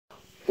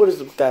What is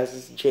up, guys?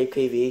 This is JFK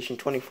Aviation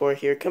 24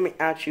 here, coming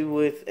at you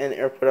with an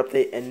airport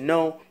update. And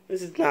no,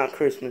 this is not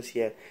Christmas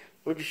yet.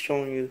 We're just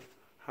showing you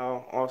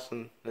how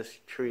awesome this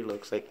tree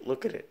looks like.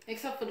 Look at it.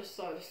 Except for the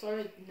star. The star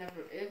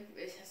never,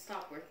 it has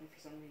stopped working for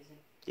some reason.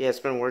 Yeah,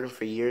 it's been working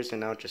for years and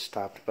now it just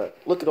stopped. But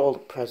look at all the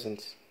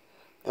presents.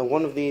 And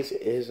one of these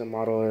is a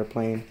model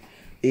airplane.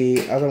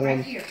 The other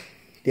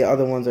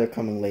ones are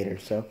coming later.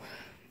 So,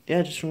 yeah,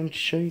 I just wanted to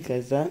show you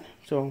guys that.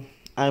 So,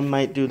 I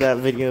might do that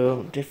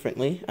video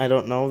differently. I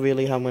don't know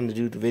really how I'm going to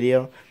do the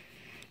video.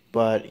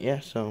 But,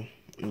 yeah, so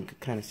you can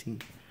kind of see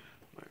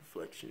my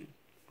reflection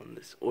on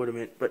this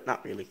ornament. But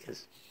not really,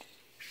 because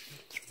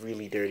it's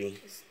really dirty.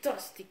 It's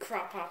dusty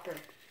crop hopper.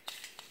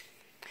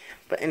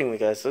 But anyway,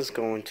 guys, let's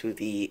go into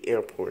the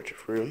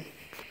airport room,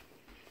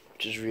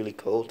 which is really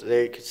cold.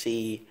 There you can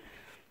see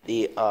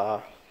the,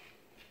 Tall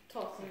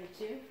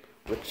 72.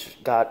 which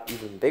got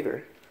even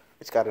bigger.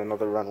 It's got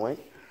another runway.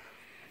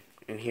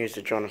 And here's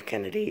the John F.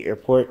 Kennedy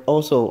Airport.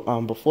 Also,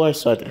 before I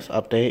start this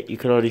update, you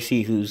can already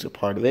see who's a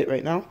part of it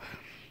right now.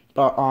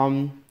 But,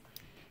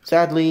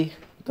 sadly,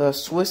 the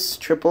Swiss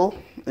triple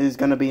is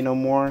going to be no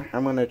more.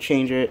 I'm going to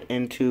change it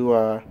into,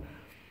 an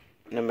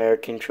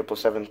American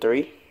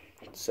 777-3.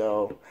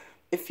 So,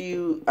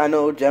 I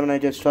know Gemini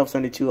Jets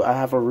 1272, I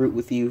have a route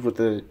with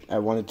you I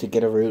wanted to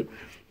get a route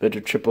with the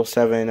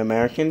 777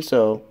 American,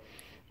 so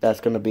that's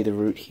going to be the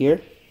route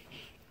here.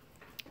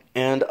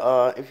 And,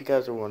 if you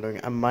guys are wondering,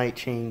 I might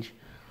change,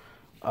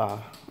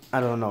 I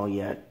don't know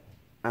yet.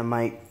 I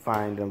might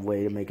find a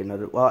way to make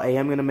another, well, I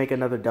am going to make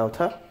another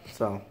Delta,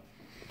 so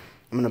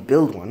I'm going to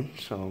build one,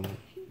 so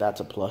that's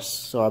a plus.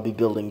 So I'll be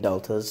building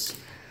Deltas.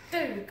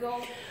 There we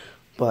go.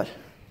 But,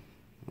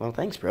 well,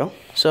 thanks, bro.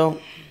 So,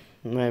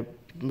 my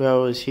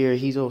bro is here.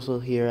 He's also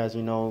here, as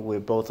you know.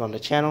 We're both on the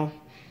channel.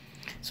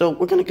 So,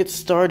 we're going to get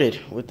started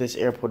with this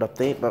airport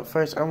update. But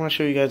first, I want to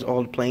show you guys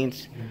all the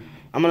planes.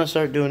 I'm going to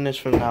start doing this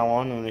from now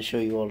on. I'm going to show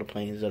you all the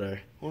planes that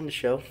are on the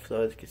shelf.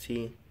 So, as you can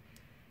see,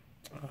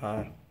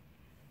 our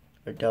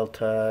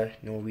Delta,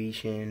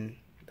 Norwegian,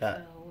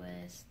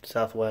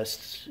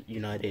 Southwest,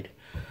 United,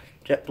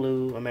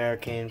 JetBlue,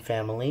 American,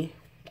 Family,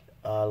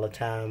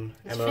 LATAM,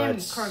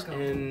 Emirates, cargo.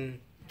 And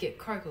get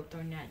cargo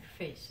thrown at your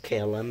face.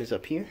 KLM is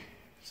up here.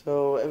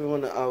 So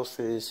everyone else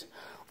is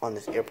on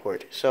this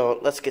airport. So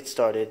let's get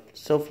started.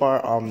 So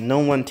far, no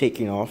one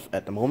taking off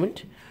at the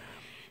moment.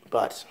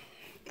 But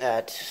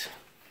at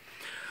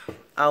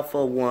Alpha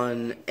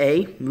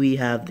 1A, we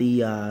have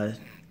the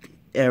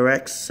AirX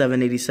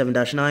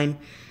 787-9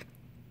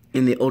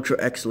 in the Ultra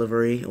X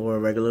livery or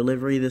regular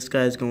livery. This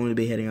guy is going to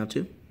be heading out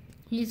to.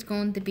 He's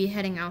going to be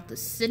heading out to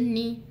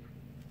Sydney.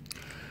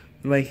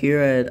 Right here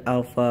at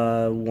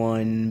Alpha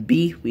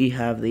 1B, we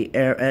have the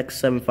AirX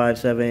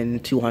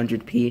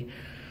 757-200P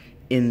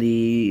in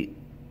the,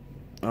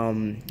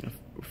 I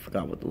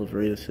forgot what the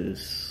livery this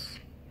is.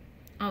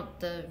 Oh,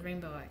 the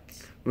Rainbow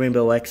X.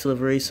 Rainbow X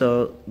livery,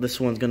 so this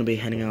one's going to be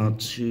heading out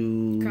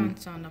to Grand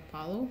San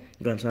Apollo.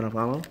 Grand San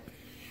Apollo.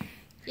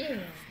 Yeah.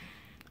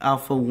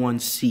 Alpha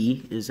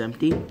 1C is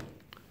empty.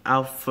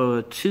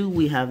 Alpha 2,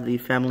 we have the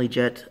Family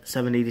Jet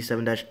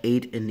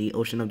 787-8 in the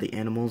Ocean of the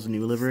Animals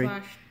new livery.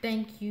 /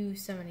 thank you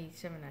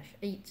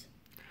 787-8.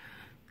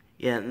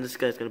 Yeah, and this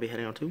guy's going to be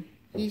heading out to?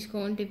 He's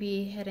going to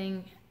be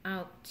heading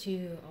out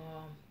to,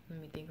 let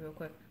me think real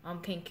quick,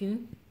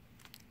 Cancun.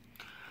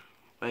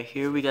 Right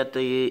here we got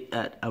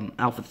at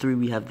Alpha 3,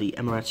 we have the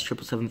Emirates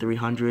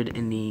 777-300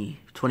 in the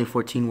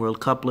 2014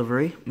 World Cup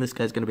livery. This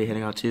guy's going to be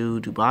heading out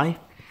to Dubai.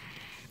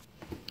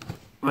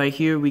 Right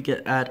here we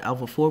get at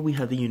Alpha 4, we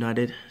have the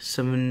United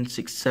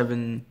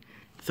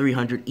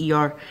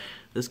 767-300ER.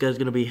 This guy's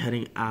going to be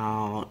heading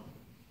out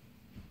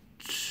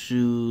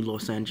to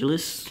Los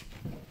Angeles.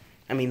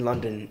 I mean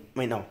London.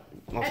 Wait, no.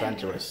 Los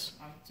Angeles.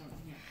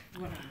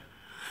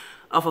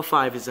 Alpha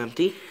 5 is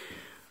empty.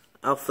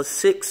 Alpha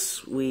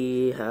 6,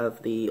 we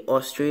have the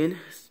Austrian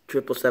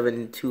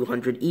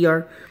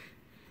 777-200ER.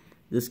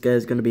 This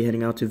guy's going to be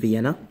heading out to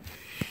Vienna.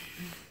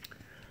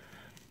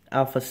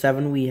 Alpha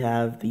 7, we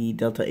have the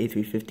Delta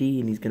A350,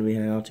 and he's going to be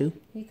heading out to?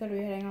 He's going to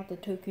be heading out to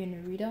Tokyo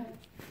Narita.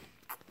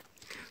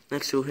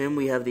 Next to him,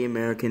 we have the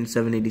American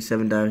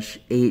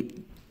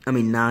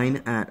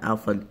 787-9 at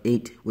Alpha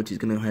 8, which is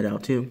going to head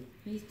out to?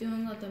 He's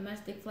doing a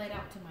domestic flight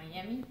out to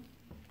Miami.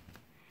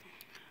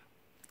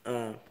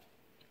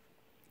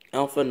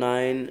 Alpha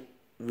 9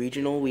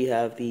 regional, we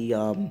have the,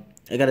 I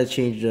got to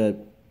change the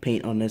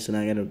paint on this, and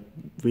I got to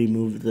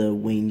remove the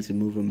wings and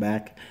move them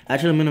back.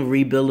 Actually, I'm going to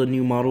rebuild a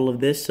new model of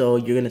this, so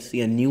you're going to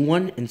see a new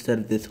one instead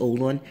of this old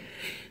one.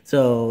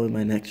 So in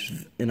our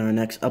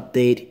next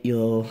update,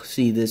 you'll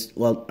see this,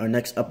 well, our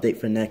next update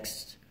for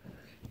next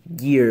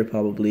year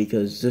probably,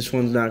 because this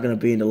one's not going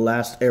to be in the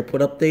last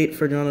airport update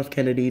for John F.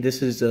 Kennedy.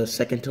 This is the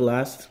second to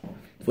last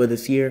for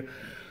this year,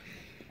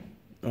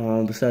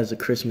 besides the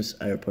Christmas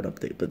airport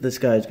update. But this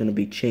guy is going to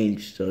be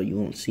changed, so you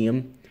won't see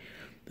him.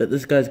 But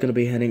this guy's going to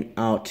be heading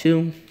out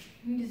to?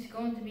 He's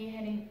going to be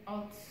heading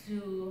out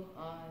to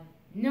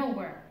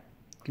nowhere.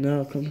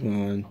 No, come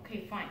on.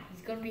 Okay, fine.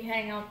 He's going to be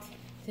heading out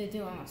to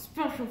do a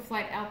special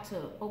flight out to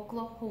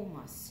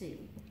Oklahoma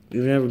City.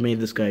 We've never made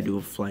this guy do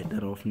a flight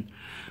that often.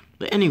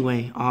 But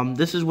anyway,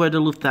 this is where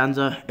the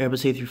Lufthansa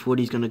Airbus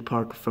A340 is going to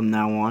park from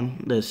now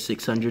on. The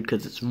 600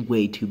 because it's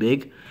way too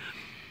big.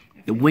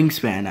 The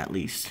wingspan at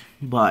least.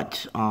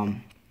 But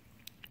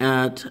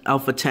at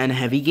Alpha 10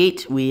 Heavy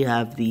Gate, we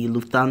have the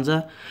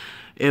Lufthansa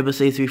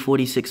Airbus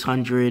A340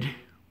 600.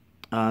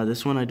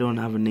 This one I don't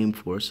have a name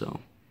for,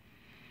 so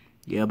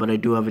yeah, but I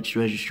do have its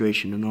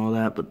registration and all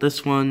that. But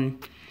this one,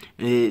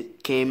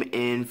 it came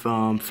in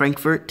from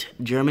Frankfurt,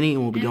 Germany,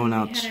 and will be going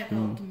out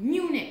to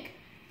Munich.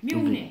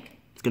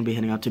 It's gonna be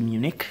heading out to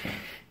Munich.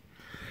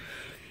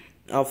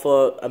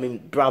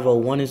 Bravo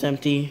 1 is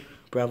empty.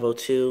 Bravo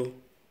 2,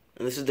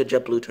 and this is the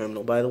JetBlue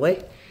terminal, by the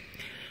way.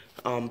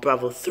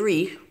 Bravo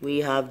 3, we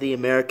have the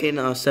American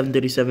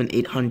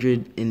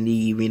 737-800 in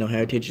the Reno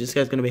Heritage. This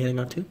guy's gonna be heading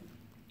out to.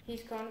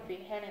 He's going to be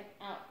heading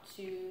out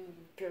to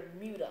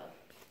Bermuda.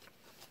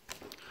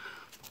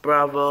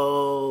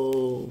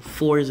 Bravo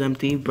 4 is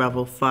empty.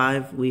 Bravo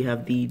 5, we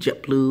have the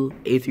JetBlue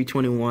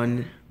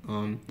A321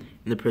 in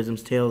the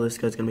Prism's tail. This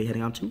guy's gonna be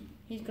heading out to.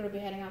 He's going to be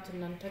heading out to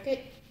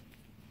Nantucket.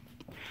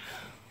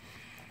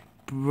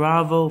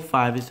 Bravo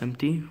 5 is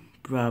empty.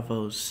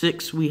 Bravo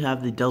 6, we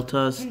have the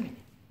Deltas.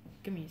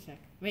 Give me a sec.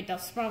 Wait,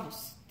 that's Bravo.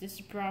 This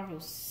is Bravo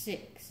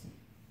 6.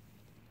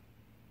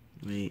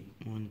 Wait,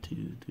 1,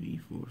 2, 3,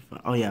 4,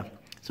 5. Oh yeah,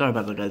 sorry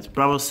about that, guys.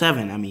 Bravo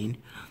 7,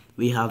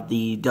 we have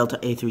the Delta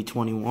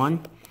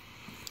A321.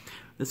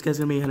 This guy's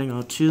gonna be heading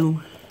out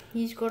to.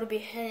 He's going to be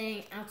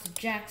heading out to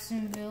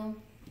Jacksonville.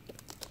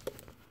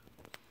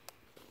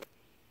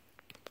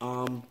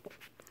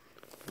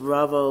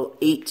 Bravo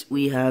 8,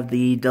 we have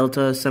the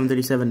Delta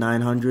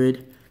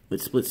 737-900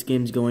 with split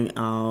skins going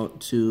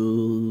out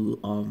to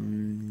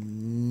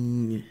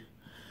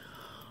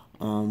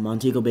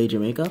Montego Bay,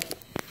 Jamaica.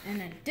 And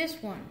then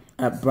this one.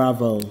 At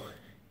Bravo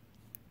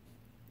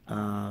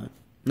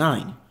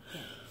 9.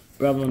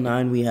 Bravo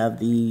 9, we have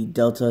the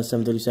Delta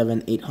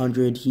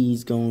 737-800.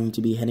 He's going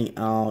to be heading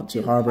out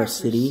to Harbor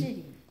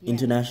City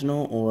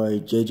International or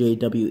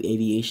JJW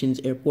Aviation's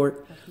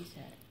airport.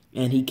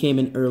 And he came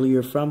in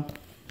earlier from?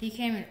 He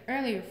came in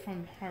earlier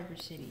from Harbor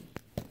City.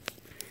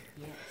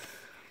 Yes.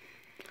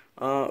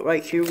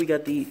 Right here we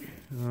got the,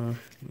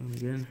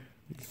 again,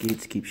 these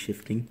gates keep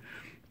shifting.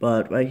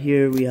 But right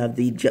here we have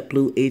the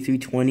JetBlue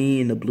A320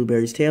 in the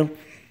Blueberry's tail.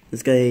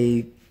 This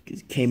guy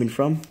came in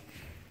from?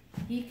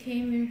 He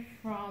came in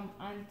from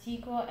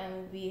Antigua and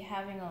will be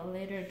having a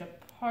later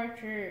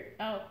departure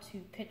out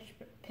to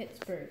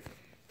Pittsburgh.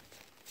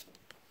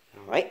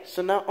 Alright,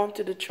 so now on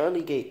to the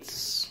Charlie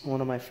gates. One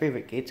of my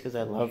favorite gates because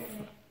I love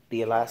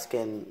the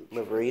Alaskan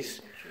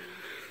liveries.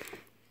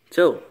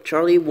 So,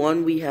 Charlie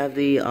 1, we have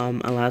the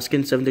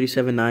Alaskan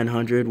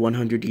 737-900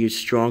 100 years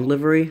strong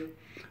livery.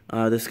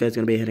 This guy's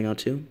going to be heading out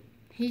to?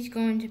 He's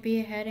going to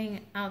be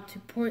heading out to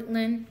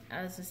Portland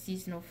as a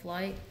seasonal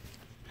flight.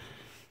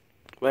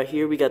 Right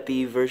here we got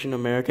the Virgin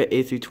America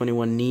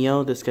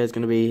A321neo. This guy's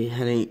going to be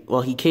heading,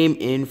 well, he came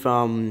in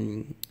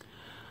from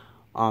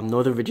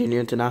Northern Virginia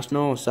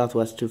International,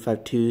 Southwest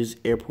 252's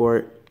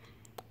airport,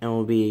 and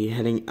will be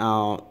heading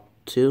out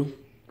to?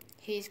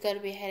 He's going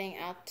to be heading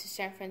out to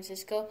San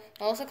Francisco.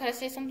 Also, can I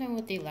say something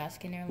with the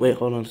Alaskan Airlines? Wait,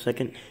 hold on a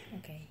second.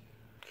 Okay.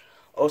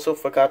 Also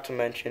forgot to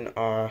mention,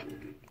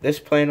 this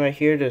plane right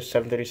here, the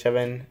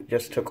 737,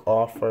 just took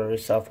off for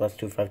Southwest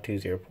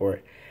 252's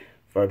airport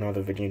for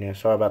Northern Virginia.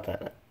 Sorry about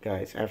that,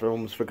 guys. I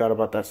almost forgot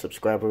about that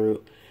subscriber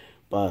route.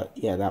 But,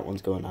 yeah, that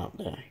one's going out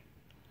there,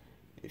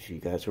 if you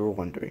guys were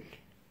wondering.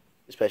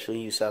 Especially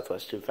you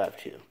Southwest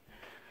 252.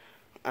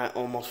 I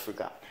almost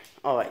forgot.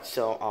 Alright,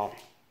 so,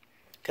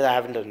 because I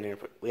haven't done an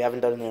airport. We haven't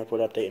done an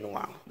airport update in a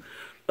while.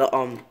 But,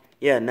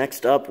 yeah,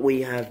 next up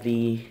we have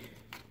the...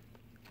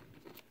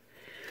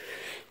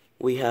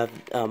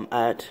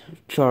 at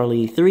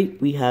Charlie 3,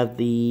 we have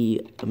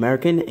the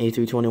American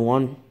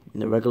A321 in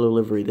the regular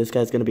livery. This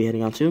guy's going to be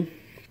heading out to?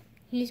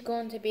 He's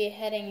going to be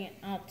heading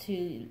out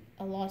to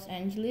Los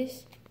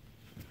Angeles.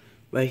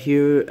 Right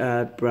here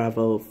at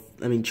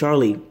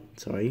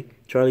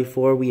Charlie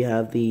 4, we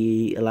have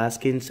the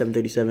Alaskan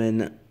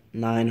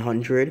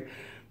 737-900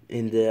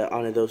 in the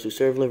Honor Those Who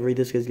Serve livery.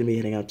 This guy's going to be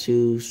heading out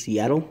to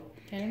Seattle.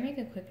 Can I make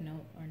a quick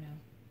note or no?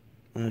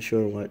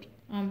 Sure, what?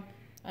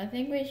 I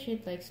think we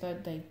should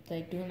start doing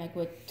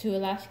with two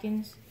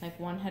Alaskans,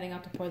 one heading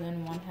out to Portland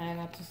and one heading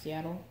out to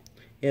Seattle.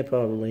 Yeah,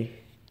 probably.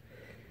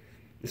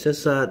 It's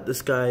just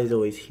this guy is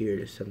always here,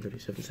 the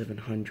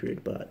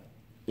 737-700, but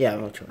yeah,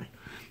 I'll try.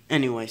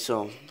 Anyway,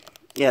 so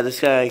yeah, this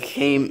guy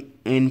came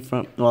in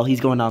from, well, he's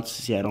going out to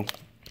Seattle.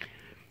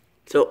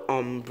 So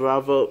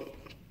Bravo,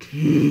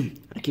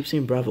 I keep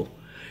saying Bravo.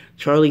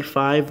 Charlie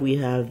 5, we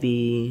have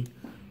the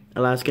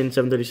Alaskan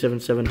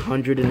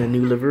 737-700 in a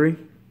new livery.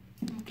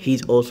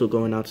 He's also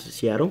going out to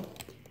Seattle.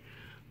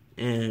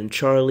 And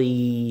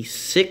Charlie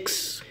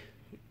 6,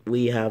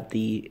 we have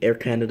the Air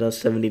Canada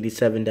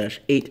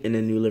 787-8 in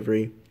a new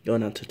livery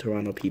going out to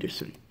Toronto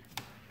Peterson.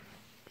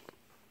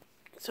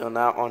 So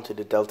now on to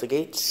the Delta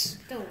gates.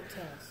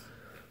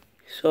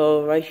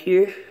 So right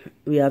here,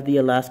 we have the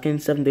Alaskan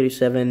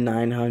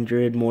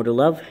 737-900 More to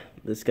Love.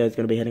 This guy's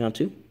going to be heading out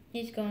to?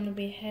 He's going to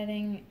be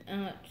heading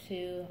out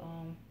to,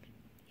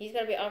 he's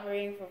going to be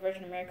operating for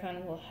Virgin America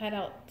and will head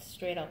out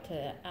straight out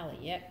to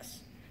LAX.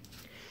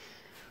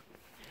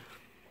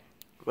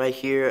 Right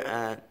here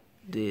at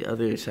the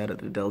other side of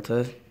the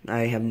Delta,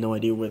 I have no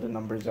idea where the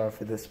numbers are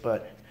for this,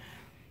 but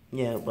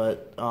yeah,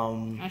 but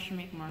I should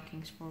make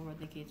markings for where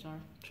the gates are.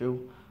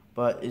 True,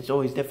 but it's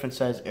always different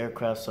size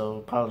aircraft,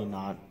 so probably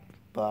not.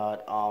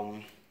 But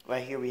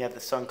right here we have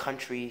the Sun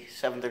Country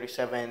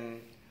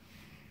 737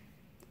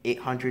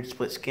 800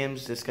 split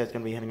skims. This guy's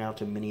gonna be heading out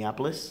to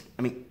Minneapolis.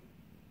 Minneapolis.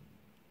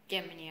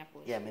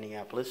 Yeah,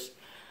 Minneapolis.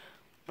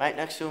 Right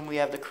next to him we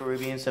have the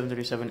Caribbean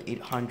 737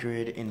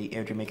 800 in the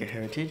Air Jamaica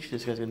Heritage.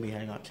 This guy's gonna be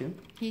heading out to.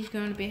 He's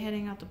going to be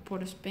heading out to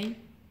Port of Spain.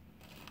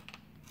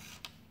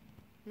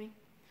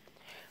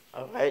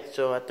 Alright,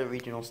 so at the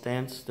regional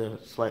stands, the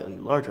slightly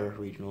larger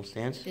regional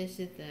stands. This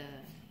is the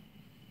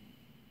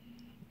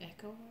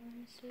Echo,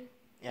 is it?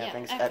 Yeah, I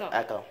think it's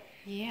Echo.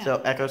 Yeah.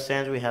 So Echo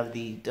stands, we have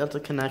the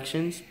Delta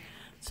Connections,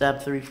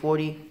 SAB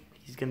 340.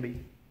 He's going to be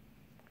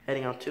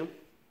heading out to.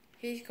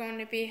 He's going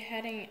to be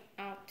heading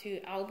out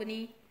to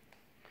Albany.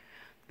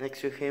 Next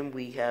to him,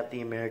 we have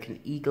the American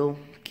Eagle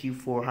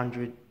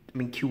Q100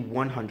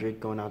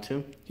 going out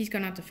to. He's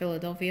going out to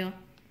Philadelphia.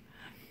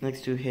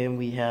 Next to him,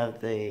 we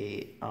have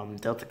the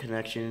Delta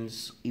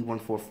Connections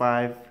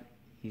E145.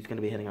 He's going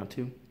to be heading out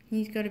to.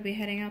 He's going to be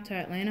heading out to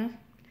Atlanta.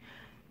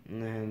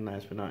 And then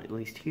last but not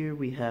least here,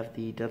 we have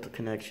the Delta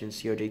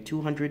Connections CRJ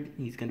 200.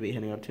 He's going to be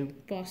heading out to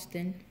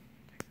Boston.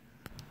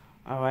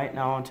 Alright,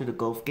 now on to the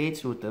Gulf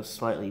Gates with the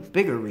slightly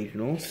bigger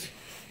regionals.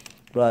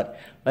 But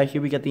right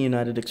here we got the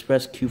United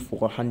Express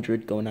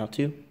Q400 going out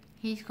to.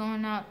 He's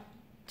going out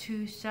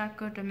to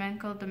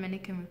Sacramento,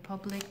 Dominican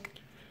Republic.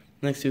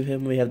 Next to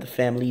him we have the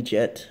Family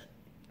Jet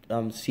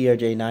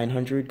CRJ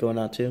 900 going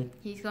out to.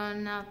 He's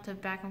going out to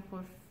back and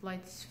forth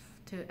flights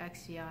to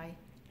XCI.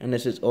 And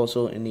this is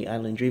also in the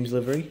Island Dreams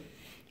livery.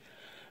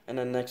 And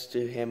then next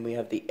to him we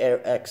have the Air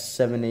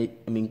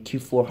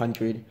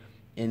Q400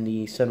 in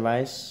the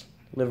Sunrise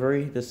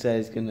livery. This guy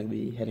is going to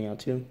be heading out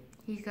to.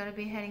 He's going to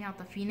be heading out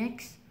to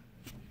Phoenix.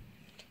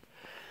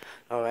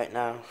 Alright,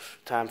 now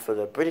time for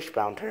the British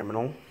bound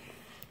terminal,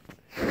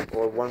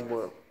 or One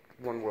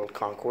World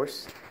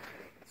Concourse.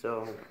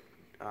 So,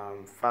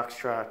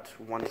 Foxtrot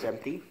 1 is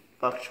empty.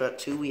 Foxtrot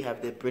 2, we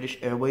have the British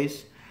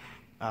Airways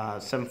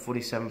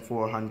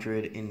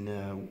 747-400 in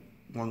the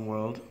One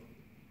World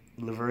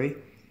livery.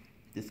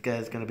 This guy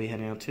is going to be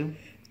heading out to.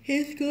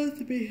 He's going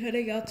to be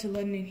heading out to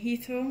London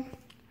Heathrow.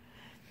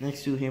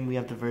 Next to him, we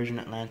have the Virgin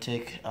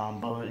Atlantic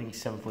Boeing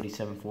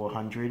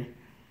 747-400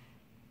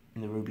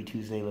 in the Ruby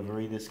Tuesday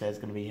livery. This guy's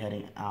going to be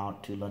heading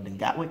out to London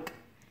Gatwick.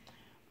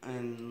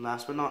 And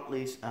last but not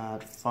least,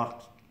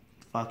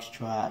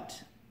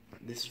 Foxtrot.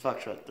 This is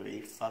Foxtrot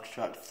 3.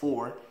 Foxtrot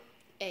 4.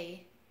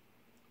 A.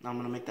 Now I'm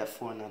going to make that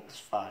 4 and that's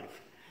 5.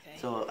 Okay.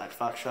 So at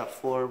Foxtrot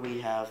 4,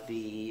 we have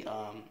the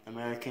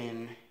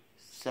American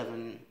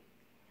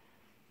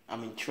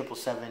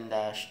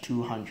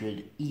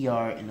 777-200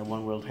 ER in the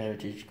One World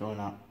Heritage going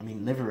out.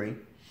 Livery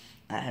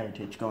at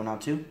Heritage going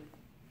out to.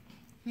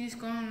 He's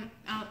going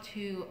out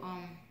to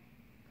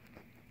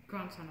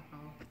Grand Santa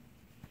Paulo.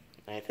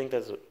 I think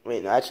that's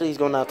actually he's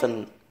going out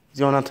to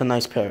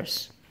Nice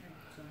Paris.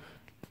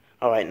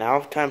 All right, now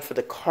time for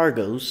the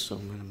cargos. So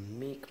I'm gonna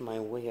make my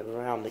way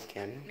around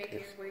again. Make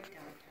your way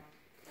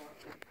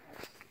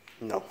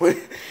downtown. No.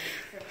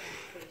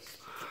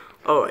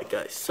 All right,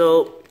 guys.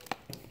 So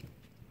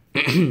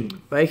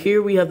right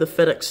here we have the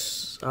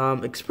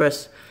FedEx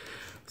Express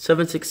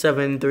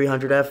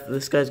 767-300F.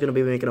 This guy's gonna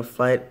be making a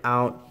flight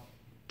out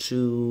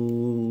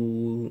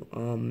to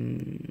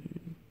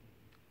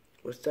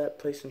what's that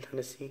place in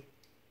Tennessee?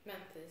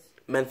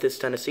 Memphis,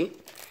 Tennessee.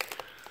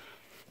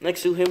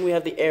 Next to him we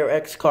have the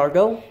AirX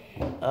Cargo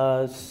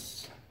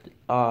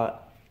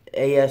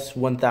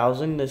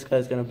AS1000. This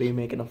guy's gonna be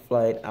making a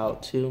flight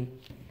out to.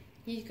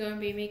 He's gonna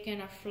be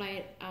making a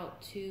flight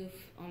out to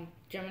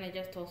Germany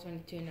Jet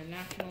 22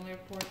 International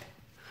Airport.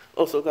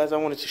 Also, guys, I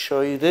wanted to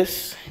show you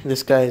this.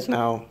 This guy is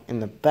now in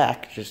the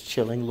back, just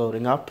chilling,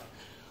 loading up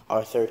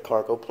our third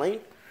cargo plane.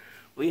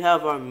 We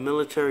have our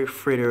military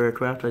freighter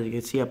aircraft. As you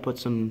can see, I put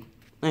some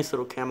nice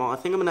little camo. I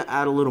think I'm going to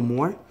add a little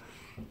more,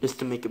 just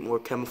to make it more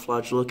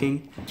camouflage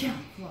looking.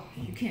 Camouflage,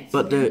 you can't see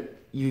But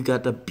you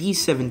got the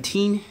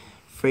B-17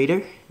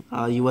 freighter,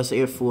 U.S.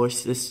 Air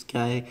Force. This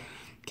guy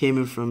came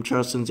in from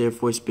Charleston's Air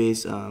Force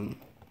Base, I'm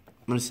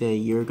going to say a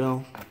year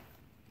ago.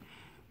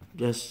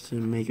 Just to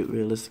make it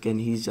realistic,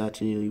 and he's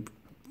actually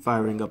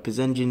firing up his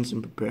engines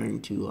and preparing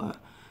to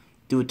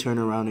do a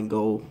turnaround and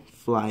go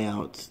fly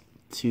out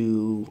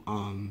to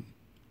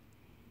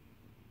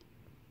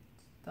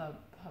the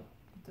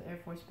Air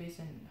Force Base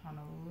in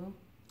Honolulu.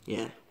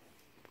 Yeah.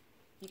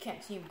 You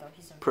can't see him though.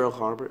 He's in Pearl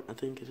Harbor, I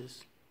think it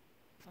is.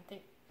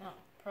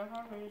 Pearl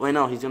Harbor. Wait,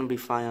 no, he's gonna be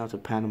flying out to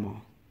Panama.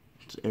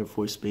 It's Air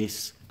Force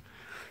Base.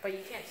 But you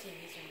can't see him.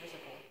 He's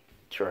invisible.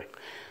 Sure.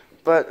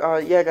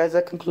 But yeah, guys,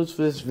 that concludes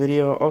for this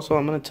video. Also,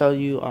 I'm gonna tell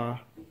you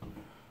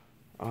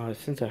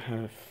since I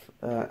have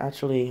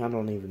actually I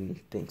don't even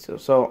think so.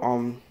 So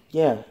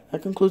yeah,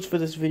 that concludes for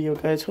this video,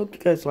 guys. Hope you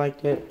guys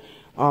liked it.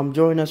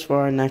 Join us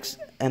for our next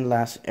and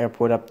last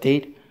airport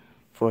update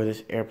for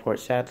this airport.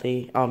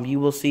 Sadly, you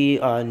will see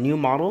a new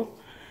model,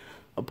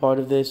 a part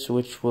of this,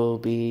 which will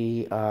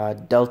be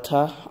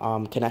Delta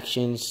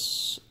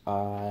Connections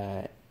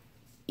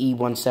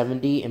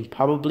E170, and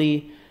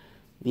probably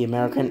the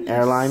American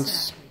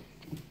Airlines.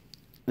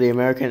 The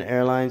American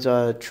Airlines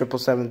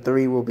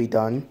 7773 will be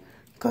done,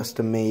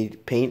 custom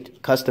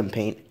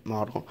paint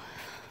model,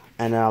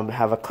 and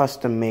have a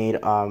custom made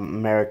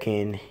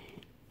American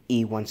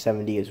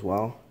E170 as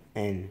well,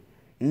 and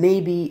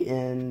maybe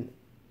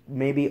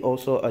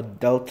also a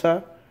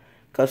Delta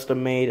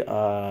custom made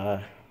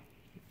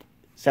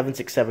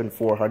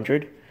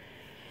 767-400.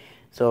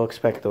 So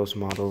expect those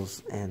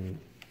models. And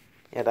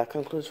yeah, that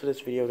concludes for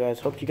this video, guys.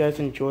 Hope you guys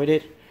enjoyed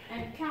it.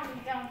 And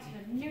counting down to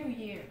the new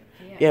year.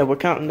 Yeah, we're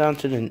counting down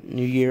to the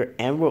new year,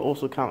 and we're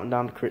also counting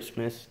down to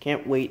Christmas.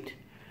 Can't wait.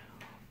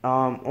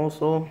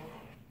 Also,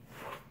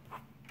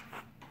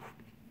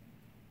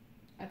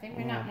 I think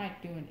we're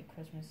not doing the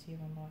Christmas Eve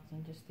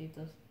unboxing. Just leave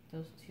those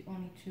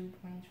only 2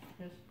 planes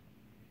for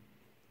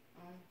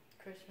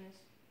Christmas.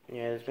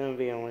 Yeah, there's gonna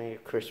be only a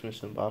Christmas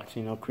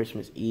unboxing, no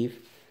Christmas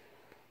Eve,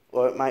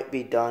 or it might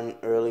be done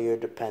earlier,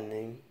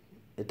 depending.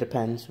 It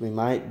depends. We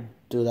might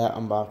do that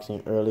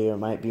unboxing earlier. It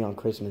might be on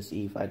Christmas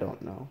Eve. I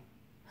don't know,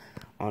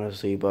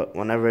 honestly. But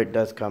whenever it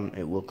does come,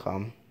 it will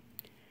come.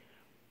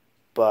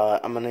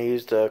 But I'm gonna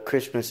use the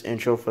Christmas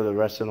intro for the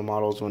rest of the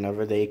models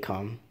whenever they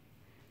come.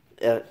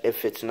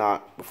 If it's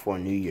not before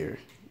New Year.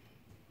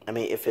 I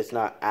mean, if it's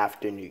not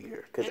after New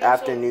Year. Because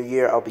after New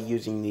Year, I'll be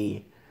using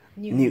the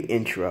new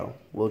intro.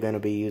 We're going to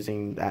be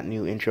using that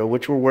new intro,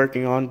 which we're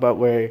working on, but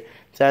we're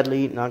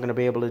sadly not going to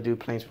be able to do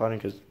plane spotting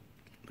because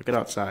look at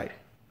outside.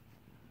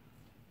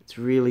 It's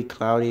really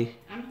cloudy.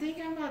 I'm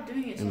thinking about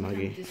doing it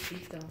sometime this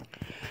week, though.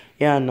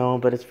 Yeah, I know,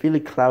 but it's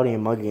really cloudy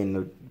and muggy, and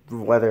the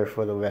weather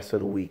for the rest of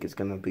the week is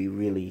going to be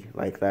really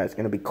like that. It's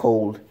going to be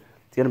cold.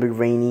 It's going to be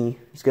rainy.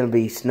 It's going to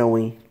be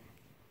snowy.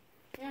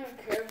 I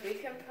don't care. We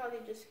can probably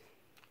just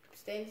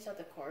stay inside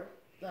the car.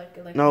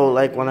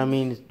 Like what I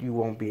mean is you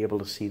won't be able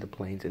to see the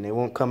planes, and they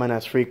won't come in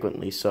as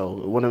frequently, so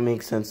it wouldn't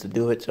make sense to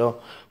do it.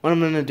 So what I'm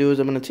going to do is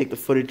I'm going to take the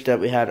footage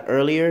that we had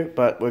earlier,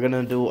 but we're going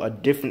to do a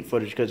different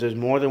footage because there's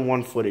more than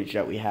one footage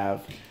that we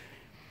have,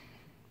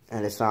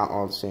 and it's not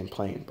all the same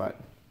plane, but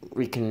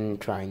we can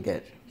try and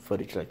get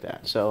footage like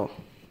that. So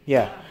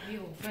yeah.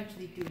 We'll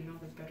eventually do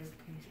another better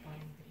plane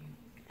spotting video.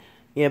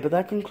 Yeah, but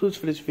that concludes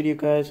for this video,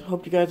 guys.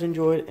 Hope you guys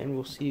enjoyed, and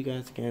we'll see you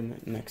guys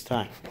again next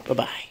time.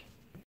 Bye-bye.